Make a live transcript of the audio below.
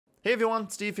Hey everyone,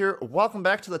 Steve here. Welcome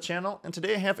back to the channel, and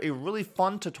today I have a really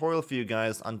fun tutorial for you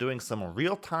guys on doing some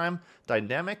real-time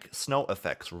dynamic snow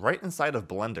effects right inside of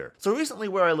Blender. So recently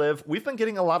where I live, we've been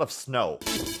getting a lot of snow.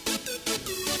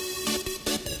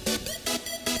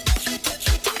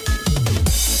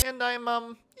 And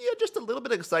I'm, just a little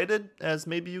bit excited, as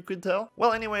maybe you could tell.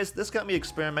 Well, anyways, this got me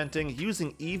experimenting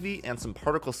using Eevee and some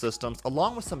particle systems,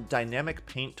 along with some dynamic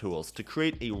paint tools to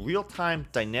create a real-time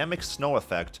dynamic snow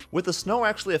effect, with the snow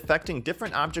actually affecting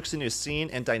different objects in your scene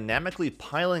and dynamically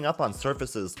piling up on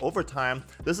surfaces over time.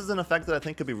 This is an effect that I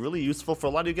think could be really useful for a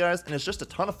lot of you guys, and it's just a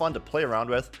ton of fun to play around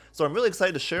with, so I'm really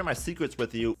excited to share my secrets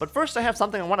with you. But first, I have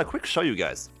something I want to quick show you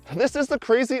guys. This is the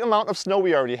crazy amount of snow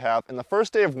we already have, and the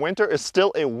first day of winter is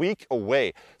still a week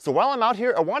away. So while I'm out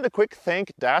here, I wanted to quick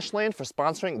thank Dashlane for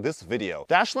sponsoring this video.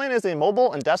 Dashlane is a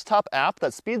mobile and desktop app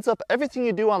that speeds up everything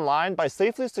you do online by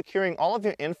safely securing all of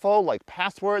your info like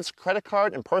passwords, credit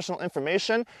card, and personal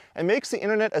information, and makes the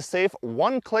internet a safe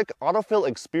one-click autofill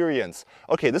experience.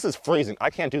 Okay, this is freezing.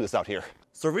 I can't do this out here.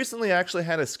 So recently I actually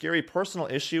had a scary personal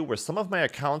issue where some of my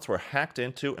accounts were hacked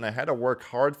into, and I had to work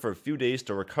hard for a few days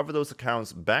to recover those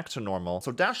accounts back to normal.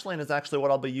 So Dashlane is actually what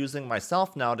I'll be using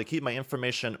myself now to keep my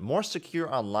information more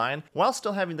secure online while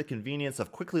still having the convenience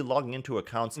of quickly logging into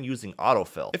accounts and using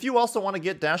autofill. If you also want to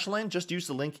get Dashlane, just use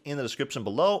the link in the description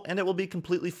below and it will be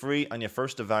completely free on your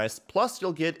first device. Plus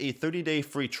you'll get a 30-day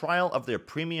free trial of their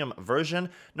premium version.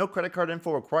 No credit card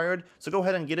info required, so go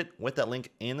ahead and get it with that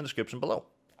link in the description below.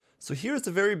 So here's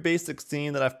a very basic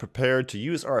scene that I've prepared to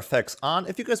use our effects on.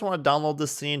 If you guys want to download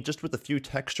this scene just with a few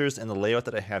textures and the layout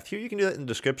that I have here, you can do that in the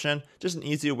description. Just an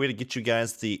easier way to get you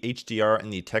guys the HDR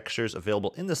and the textures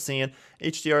available in the scene.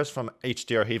 HDR is from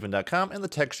hdrhaven.com and the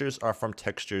textures are from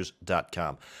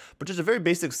textures.com. But just a very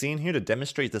basic scene here to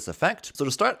demonstrate this effect. So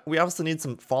to start, we obviously need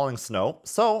some falling snow.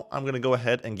 So I'm going to go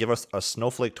ahead and give us a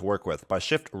snowflake to work with. By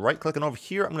shift right clicking over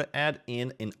here, I'm going to add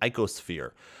in an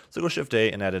icosphere. So go shift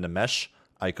A and add in a mesh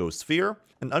icosphere,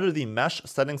 and under the mesh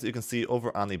settings you can see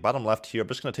over on the bottom left here, I'm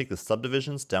just going to take the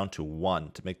subdivisions down to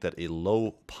 1 to make that a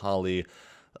low poly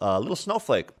little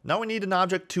snowflake. Now we need an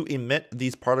object to emit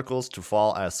these particles to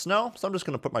fall as snow, so I'm just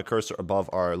going to put my cursor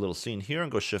above our little scene here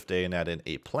and go shift A and add in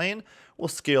a plane. We'll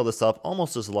scale this up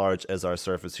almost as large as our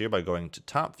surface here by going to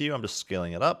top view. I'm just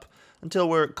scaling it up until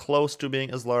we're close to being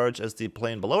as large as the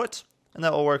plane below it, and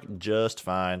that will work just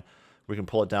fine. We can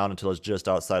pull it down until it's just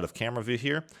outside of camera view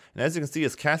here. And as you can see,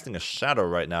 it's casting a shadow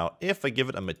right now. If I give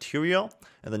it a material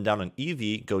and then down in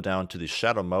Eevee, go down to the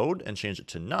shadow mode and change it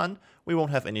to none, we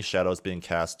won't have any shadows being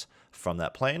cast from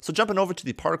that plane. So jumping over to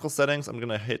the particle settings, I'm going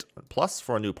to hit plus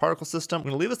for a new particle system. I'm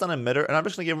going to leave this on emitter, and I'm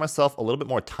just going to give myself a little bit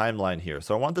more timeline here.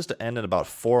 So I want this to end at about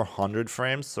 400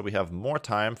 frames, so we have more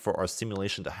time for our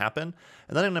simulation to happen.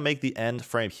 And then I'm going to make the end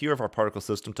frame here of our particle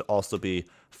system to also be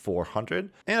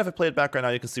 400. And if I play it back right now,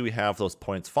 you can see we have those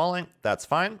points falling. That's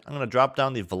fine. I'm going to drop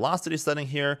down the velocity setting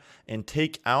here and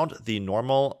take out the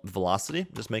normal velocity.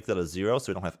 Just make that a 0 so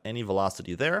we don't have any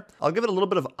velocity there. I'll give it a little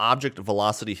bit of object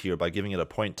velocity here by giving it a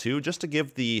 0.2 just to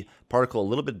give the particle a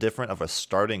little bit different of a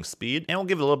starting speed. And we'll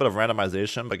give it a little bit of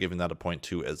randomization by giving that a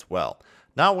 0.2 as well.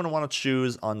 Now we're going to want to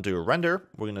choose undo render.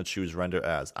 We're going to choose render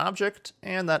as object,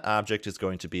 and that object is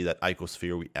going to be that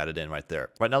icosphere we added in right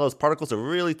there. Right now those particles are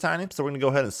really tiny, so we're going to go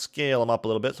ahead and scale them up a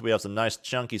little bit so we have some nice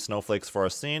chunky snowflakes for our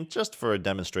scene, just for a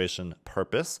demonstration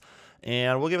purpose.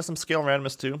 And we'll give it some scale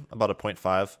randomness too, about a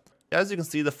 0.5. As you can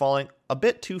see, they're falling a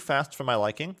bit too fast for my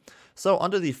liking. So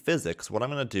under the physics, what I'm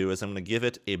going to do is I'm going to give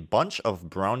it a bunch of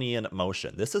Brownian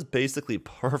motion. This is basically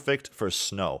perfect for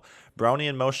snow.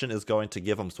 Brownian motion is going to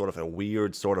give them sort of a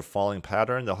weird sort of falling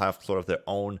pattern. They'll have sort of their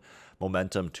own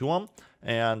momentum to them.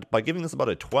 And by giving this about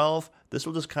a 12, this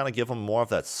will just kind of give them more of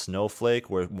that snowflake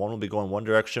where one will be going one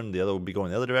direction, the other will be going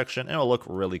the other direction, and it'll look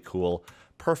really cool.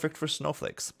 Perfect for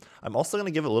snowflakes. I'm also going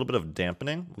to give it a little bit of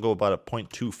dampening. We'll go about a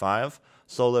 0.25,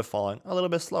 so they're falling a little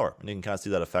bit slower. And you can kind of see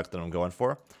that effect that I'm going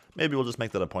for. Maybe we'll just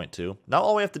make that a 0.2. Now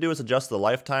all we have to do is adjust the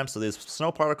lifetime so these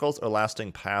snow particles are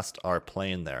lasting past our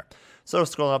plane there. So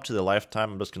scrolling up to the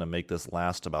lifetime, I'm just going to make this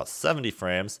last about 70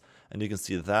 frames. And you can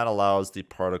see that allows the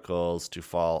particles to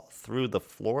fall through the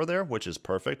floor there, which is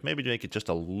perfect. Maybe make it just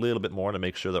a little bit more to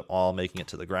make sure they're all making it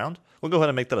to the ground. We'll go ahead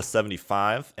and make that a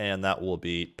 75, and that will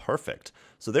be perfect.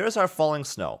 So there's our falling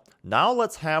snow. Now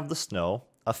let's have the snow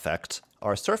affect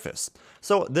our surface.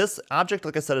 So this object,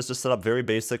 like I said, is just set up very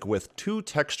basic with 2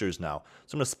 textures now.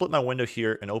 So I'm going to split my window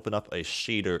here and open up a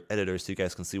shader editor so you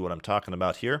guys can see what I'm talking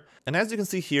about here. And as you can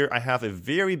see here, I have a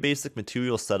very basic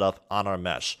material set up on our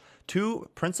mesh. 2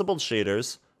 principled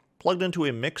shaders plugged into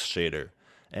a mix shader.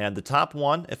 And the top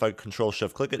one, if I control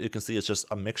shift click it, you can see it's just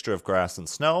a mixture of grass and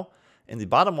snow. and the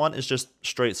bottom one is just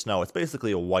straight snow. It's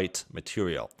basically a white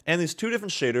material. And these two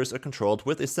different shaders are controlled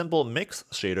with a simple mix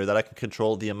shader that I can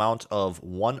control the amount of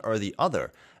one or the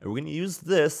other. And we're going to use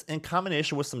this in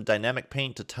combination with some dynamic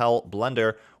paint to tell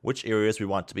Blender which areas we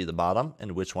want to be the bottom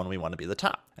and which one we want to be the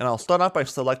top. And I'll start off by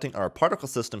selecting our particle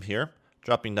system here,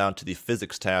 dropping down to the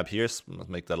physics tab here, so let's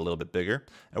make that a little bit bigger.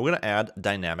 And we're going to add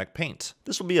dynamic paint.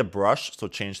 This will be a brush, so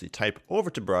change the type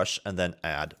over to brush and then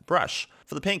add brush.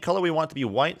 For the paint color, we want it to be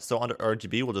white, so under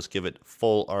RGB, we'll just give it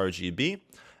full RGB.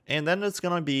 And then it's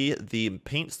going to be the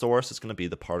paint source, it's going to be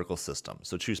the particle system.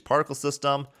 So choose particle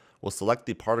system, we'll select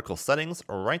the particle settings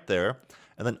right there.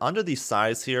 And then under the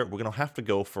size here, we're going to have to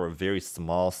go for a very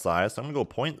small size. So I'm going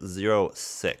to go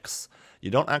 0.06. You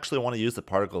don't actually want to use the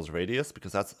particle's radius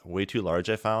because that's way too large,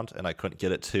 I found, and I couldn't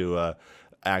get it to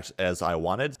act as I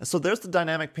wanted. And so there's the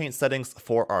dynamic paint settings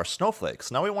for our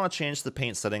snowflakes. Now we want to change the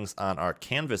paint settings on our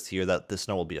canvas here that the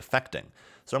snow will be affecting.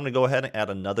 So I'm going to go ahead and add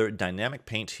another dynamic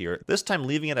paint here, this time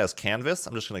leaving it as canvas.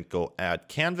 I'm just going to go add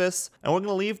canvas, and we're going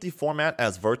to leave the format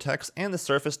as vertex and the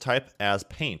surface type as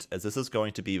paint, as this is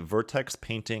going to be vertex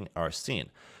painting our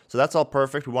scene. So that's all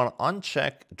perfect. We want to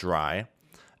uncheck dry.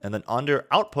 And then under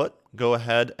output, go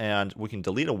ahead and we can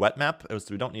delete a wet map.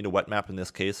 We don't need a wet map in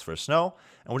this case for snow.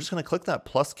 And we're just going to click that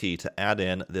plus key to add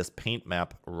in this paint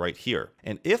map right here.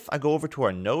 And if I go over to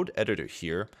our node editor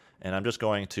here, and I'm just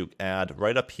going to add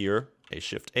right up here, a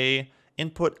Shift A,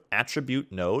 input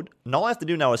attribute node. And all I have to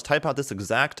do now is type out this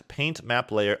exact paint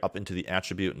map layer up into the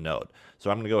attribute node. So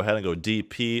I'm going to go ahead and go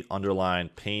DP underline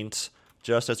paint,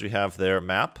 just as we have there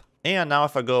map. And now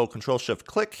if I go Control Shift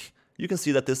click, you can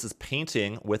see that this is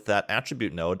painting with that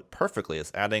attribute node perfectly.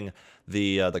 It's adding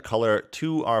the color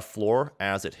to our floor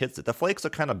as it hits it. The flakes are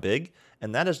kind of big,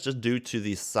 and that is just due to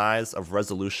the size of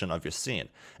resolution of your scene.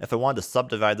 If I wanted to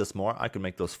subdivide this more, I could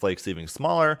make those flakes even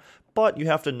smaller, but you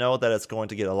have to know that it's going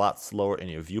to get a lot slower in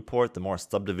your viewport the more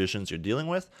subdivisions you're dealing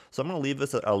with. So I'm going to leave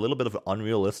this at a little bit of an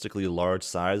unrealistically large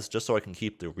size just so I can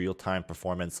keep the real-time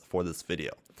performance for this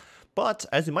video. But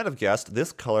as you might have guessed,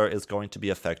 this color is going to be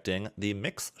affecting the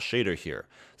mix shader here.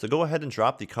 So go ahead and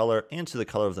drop the color into the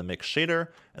color of the mix shader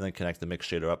and then connect the mix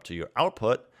shader up to your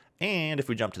output. And if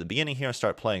we jump to the beginning here and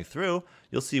start playing through,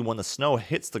 you'll see when the snow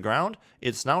hits the ground,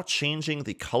 it's now changing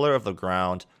the color of the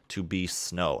ground to be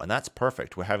snow. And that's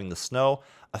perfect. We're having the snow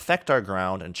affect our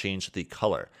ground and change the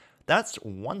color. That's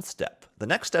one step. The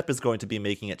next step is going to be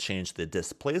making it change the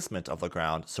displacement of the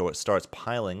ground so it starts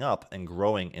piling up and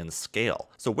growing in scale.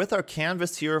 So with our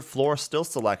canvas here, floor still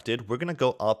selected, we're going to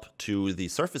go up to the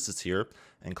surfaces here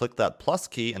and click that plus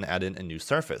key and add in a new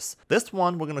surface. This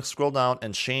one, we're going to scroll down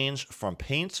and change from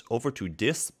paint over to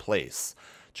displace.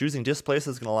 Choosing displace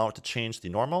is going to allow it to change the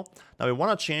normal. Now we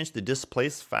want to change the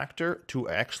displace factor to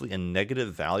actually a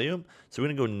negative value. So we're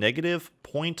going to go negative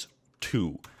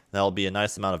 0.2. That'll be a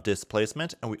nice amount of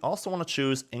displacement, and we also want to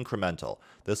choose incremental.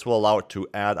 This will allow it to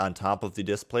add on top of the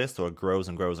displace so it grows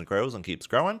and grows and grows and keeps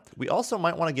growing. We also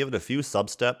might want to give it a few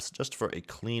sub-steps just for a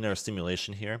cleaner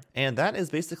simulation here. And that is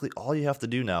basically all you have to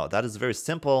do now. That is very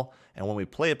simple, and when we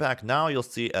play it back now, you'll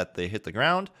see at they hit the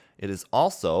ground, it is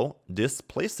also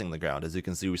displacing the ground. As you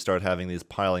can see, we start having these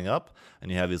piling up, and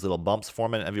you have these little bumps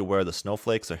forming everywhere the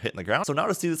snowflakes are hitting the ground. So now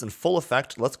to see this in full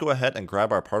effect, let's go ahead and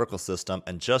grab our particle system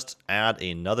and just add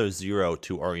another 0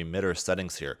 to our emitter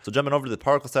settings here. So jumping over to the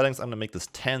particle settings, I'm going to make this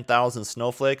 10,000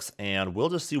 snowflakes, and we'll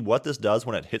just see what this does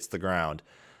when it hits the ground.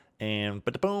 And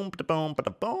ba-da-boom, ba-da-boom,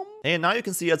 ba-da-boom. And now you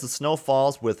can see as the snow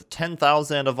falls with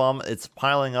 10,000 of them, it's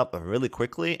piling up really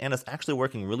quickly, and it's actually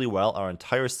working really well. Our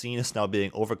entire scene is now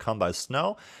being overcome by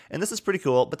snow, and this is pretty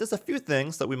cool, but there's a few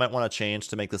things that we might want to change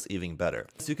to make this even better.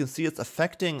 So you can see it's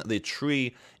affecting the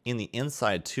tree in the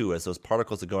inside too, as those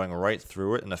particles are going right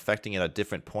through it and affecting it at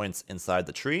different points inside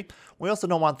the tree. We also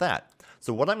don't want that.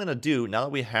 So what I'm going to do now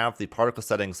that we have the particle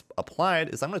settings applied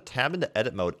is I'm going to tab into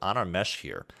edit mode on our mesh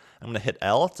here. I'm going to hit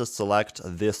L to select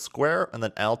this square and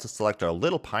then L to select our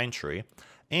little pine tree.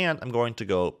 And I'm going to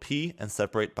go P and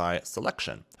separate by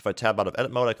selection. If I tab out of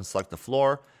edit mode, I can select the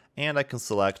floor and I can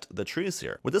select the trees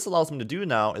here. What this allows me to do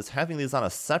now is having these on a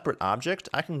separate object,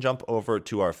 I can jump over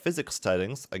to our physics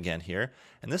settings again here,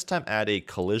 and this time add a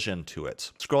collision to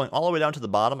it. Scrolling all the way down to the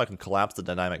bottom, I can collapse the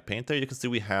dynamic paint there. You can see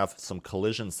we have some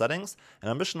collision settings, and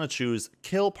I'm just going to choose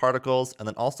kill particles and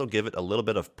then also give it a little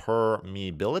bit of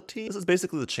permeability. This is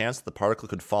basically the chance that the particle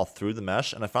could fall through the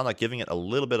mesh, and I found that giving it a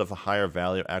little bit of a higher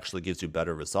value actually gives you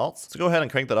better results. So go ahead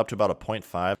and crank that up to about a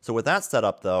 0.5. So with that set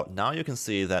up though, now you can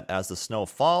see that as the snow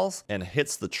falls and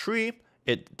hits the tree,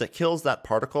 it kills that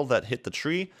particle that hit the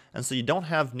tree, and so you don't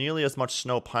have nearly as much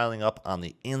snow piling up on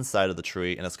the inside of the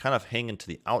tree, and it's kind of hanging to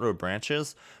the outer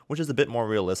branches, which is a bit more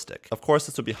realistic. Of course,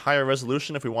 this would be higher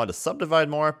resolution if we wanted to subdivide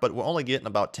more, but we're only getting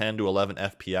about 10 to 11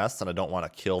 FPS, and I don't want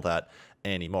to kill that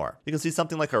anymore. You can see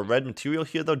something like our red material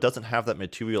here though doesn't have that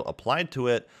material applied to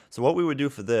it, so what we would do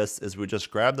for this is we just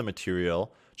grab the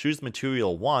material, choose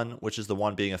material 1, which is the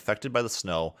one being affected by the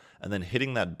snow, and then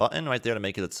hitting that button right there to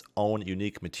make it its own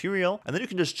unique material. And then you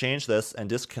can just change this and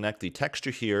disconnect the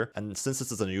texture here, and since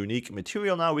this is a unique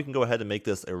material now, we can go ahead and make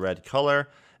this a red color,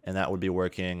 and that would be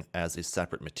working as a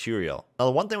separate material. Now,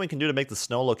 the one thing we can do to make the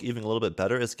snow look even a little bit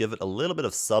better is give it a little bit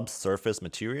of subsurface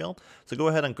material. So go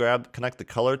ahead and connect the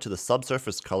color to the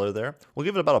subsurface color there. We'll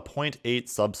give it about a 0.8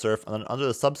 subsurf, and then under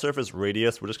the subsurface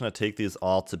radius, we're just gonna take these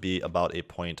all to be about a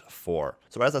 0.4.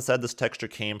 So as I said, this texture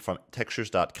came from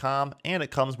textures.com, and it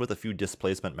comes with a few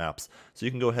displacement maps. So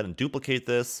you can go ahead and duplicate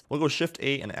this. We'll go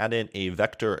Shift-A and add in a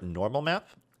vector normal map.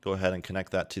 Go ahead and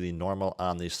connect that to the normal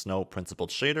on the snow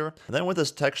principled shader. And then with this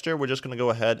texture, we're just going to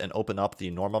go ahead and open up the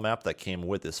normal map that came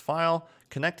with this file,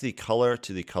 connect the color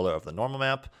to the color of the normal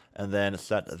map, and then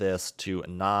set this to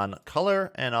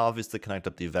non-color, and obviously connect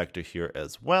up the vector here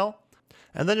as well.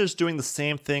 And then just doing the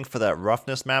same thing for that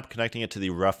roughness map, connecting it to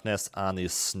the roughness on the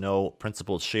snow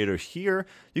principled shader here.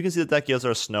 You can see that that gives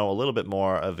our snow a little bit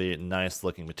more of a nice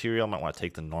looking material. Might want to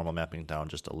take the normal mapping down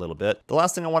just a little bit. The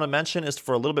last thing I want to mention is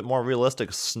for a little bit more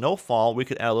realistic snowfall, we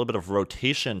could add a little bit of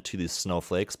rotation to these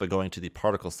snowflakes by going to the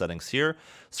particle settings here,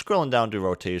 scrolling down to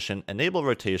rotation, enable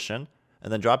rotation,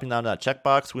 and then dropping down to that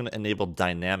checkbox, we're going to enable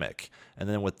dynamic. And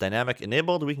then with dynamic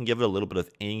enabled, we can give it a little bit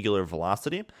of angular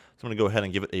velocity. So I'm going to go ahead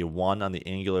and give it a 1 on the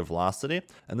angular velocity.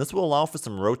 And this will allow for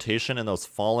some rotation in those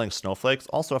falling snowflakes.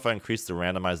 Also, if I increase the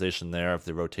randomization there of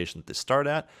the rotation that they start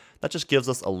at, that just gives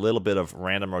us a little bit of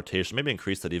random rotation, maybe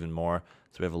increase that even more.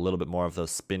 So we have a little bit more of those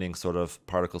spinning sort of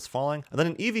particles falling. And then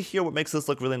in Eevee here, what makes this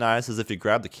look really nice is if you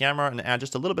grab the camera and add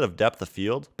just a little bit of depth of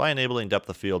field by enabling depth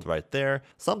of field right there.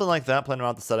 Something like that, playing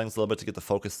around with the settings a little bit to get the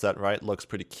focus set right, looks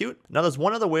pretty cute. Now there's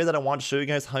one other way that I want to show you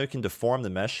guys how you can deform the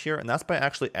mesh here, and that's by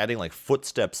actually adding like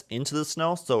footsteps into the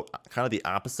snow, so kind of the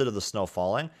opposite of the snow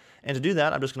falling. And to do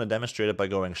that, I'm just going to demonstrate it by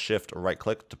going Shift right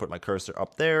click to put my cursor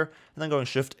up there, and then going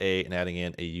Shift A and adding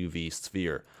in a UV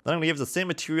sphere. Then I'm going to give the same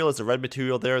material as the red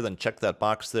material there, then check that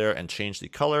box there and change the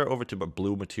color over to a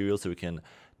blue material so we can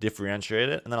differentiate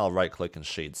it, and then I'll right click and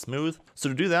shade smooth. So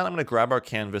to do that, I'm going to grab our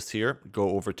canvas here,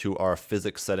 go over to our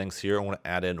physics settings here. I want to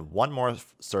add in one more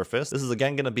surface. This is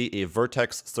again going to be a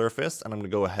vertex surface, and I'm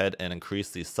going to go ahead and increase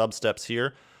the substeps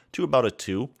here to about a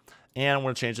 2. And I'm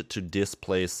going to change it to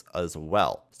displace as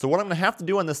well. So what I'm going to have to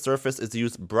do on this surface is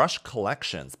use brush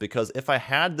collections, because if I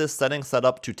had this setting set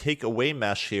up to take away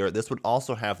mesh here, this would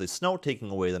also have the snow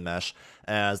taking away the mesh,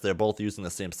 as they're both using the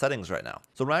same settings right now.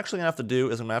 So what I'm actually going to have to do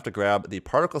is I'm going to have to grab the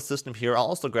particle system here. I'll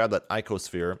also grab that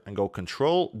icosphere and go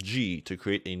Control G to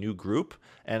create a new group.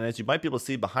 And as you might be able to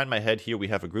see behind my head here, we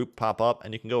have a group pop up,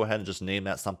 and you can go ahead and just name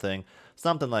that something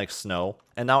like snow.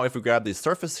 And now if we grab the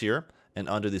surface here, and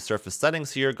under the surface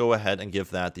settings here, go ahead and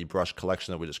give that the brush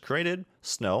collection that we just created,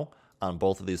 snow, on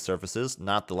both of these surfaces.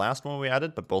 Not the last one we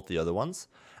added, but both the other ones.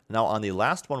 Now on the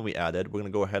last one we added, we're going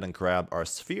to go ahead and grab our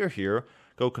sphere here,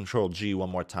 go Control G one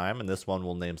more time, and this one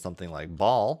we'll name something like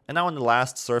ball. And now on the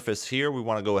last surface here, we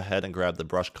want to go ahead and grab the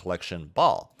brush collection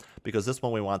ball, because this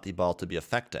one we want the ball to be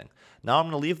affecting. Now I'm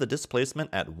going to leave the displacement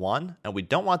at 1, and we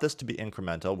don't want this to be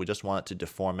incremental, we just want it to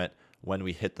deform it when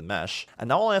we hit the mesh. And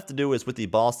now all I have to do is with the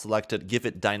ball selected, give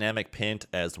it dynamic paint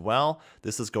as well.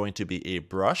 This is going to be a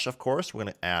brush, of course. We're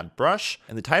going to add brush,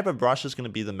 and the type of brush is going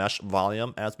to be the mesh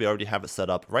volume, as we already have it set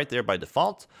up right there by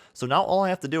default. So now all I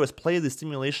have to do is play the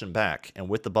simulation back, and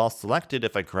with the ball selected,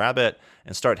 if I grab it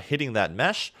and start hitting that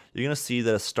mesh, you're going to see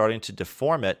that it's starting to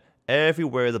deform it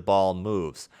everywhere the ball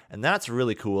moves. And that's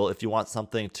really cool if you want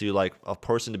something to like a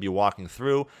person to be walking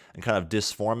through and kind of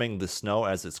disforming the snow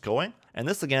as it's going. And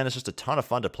this again is just a ton of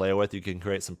fun to play with. You can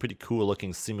create some pretty cool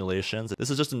looking simulations. This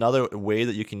is just another way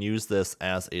that you can use this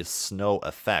as a snow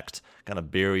effect. Kind of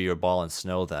bury your ball in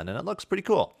snow then, and it looks pretty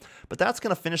cool. But that's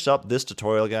going to finish up this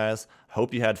tutorial, guys.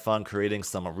 Hope you had fun creating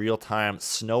some real-time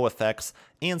snow effects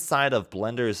inside of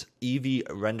Blender's Eevee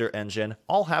render engine,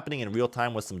 all happening in real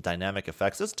time with some dynamic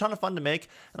effects. It's a ton of fun to make,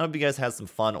 and I hope you guys had some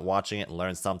fun watching it and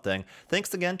learned something.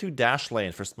 Thanks again to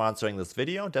Dashlane for sponsoring this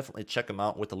video. Definitely check them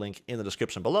out with the link in the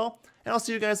description below. And I'll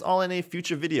see you guys all in a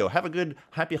future video. Have a good,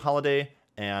 happy holiday,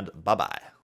 and bye-bye.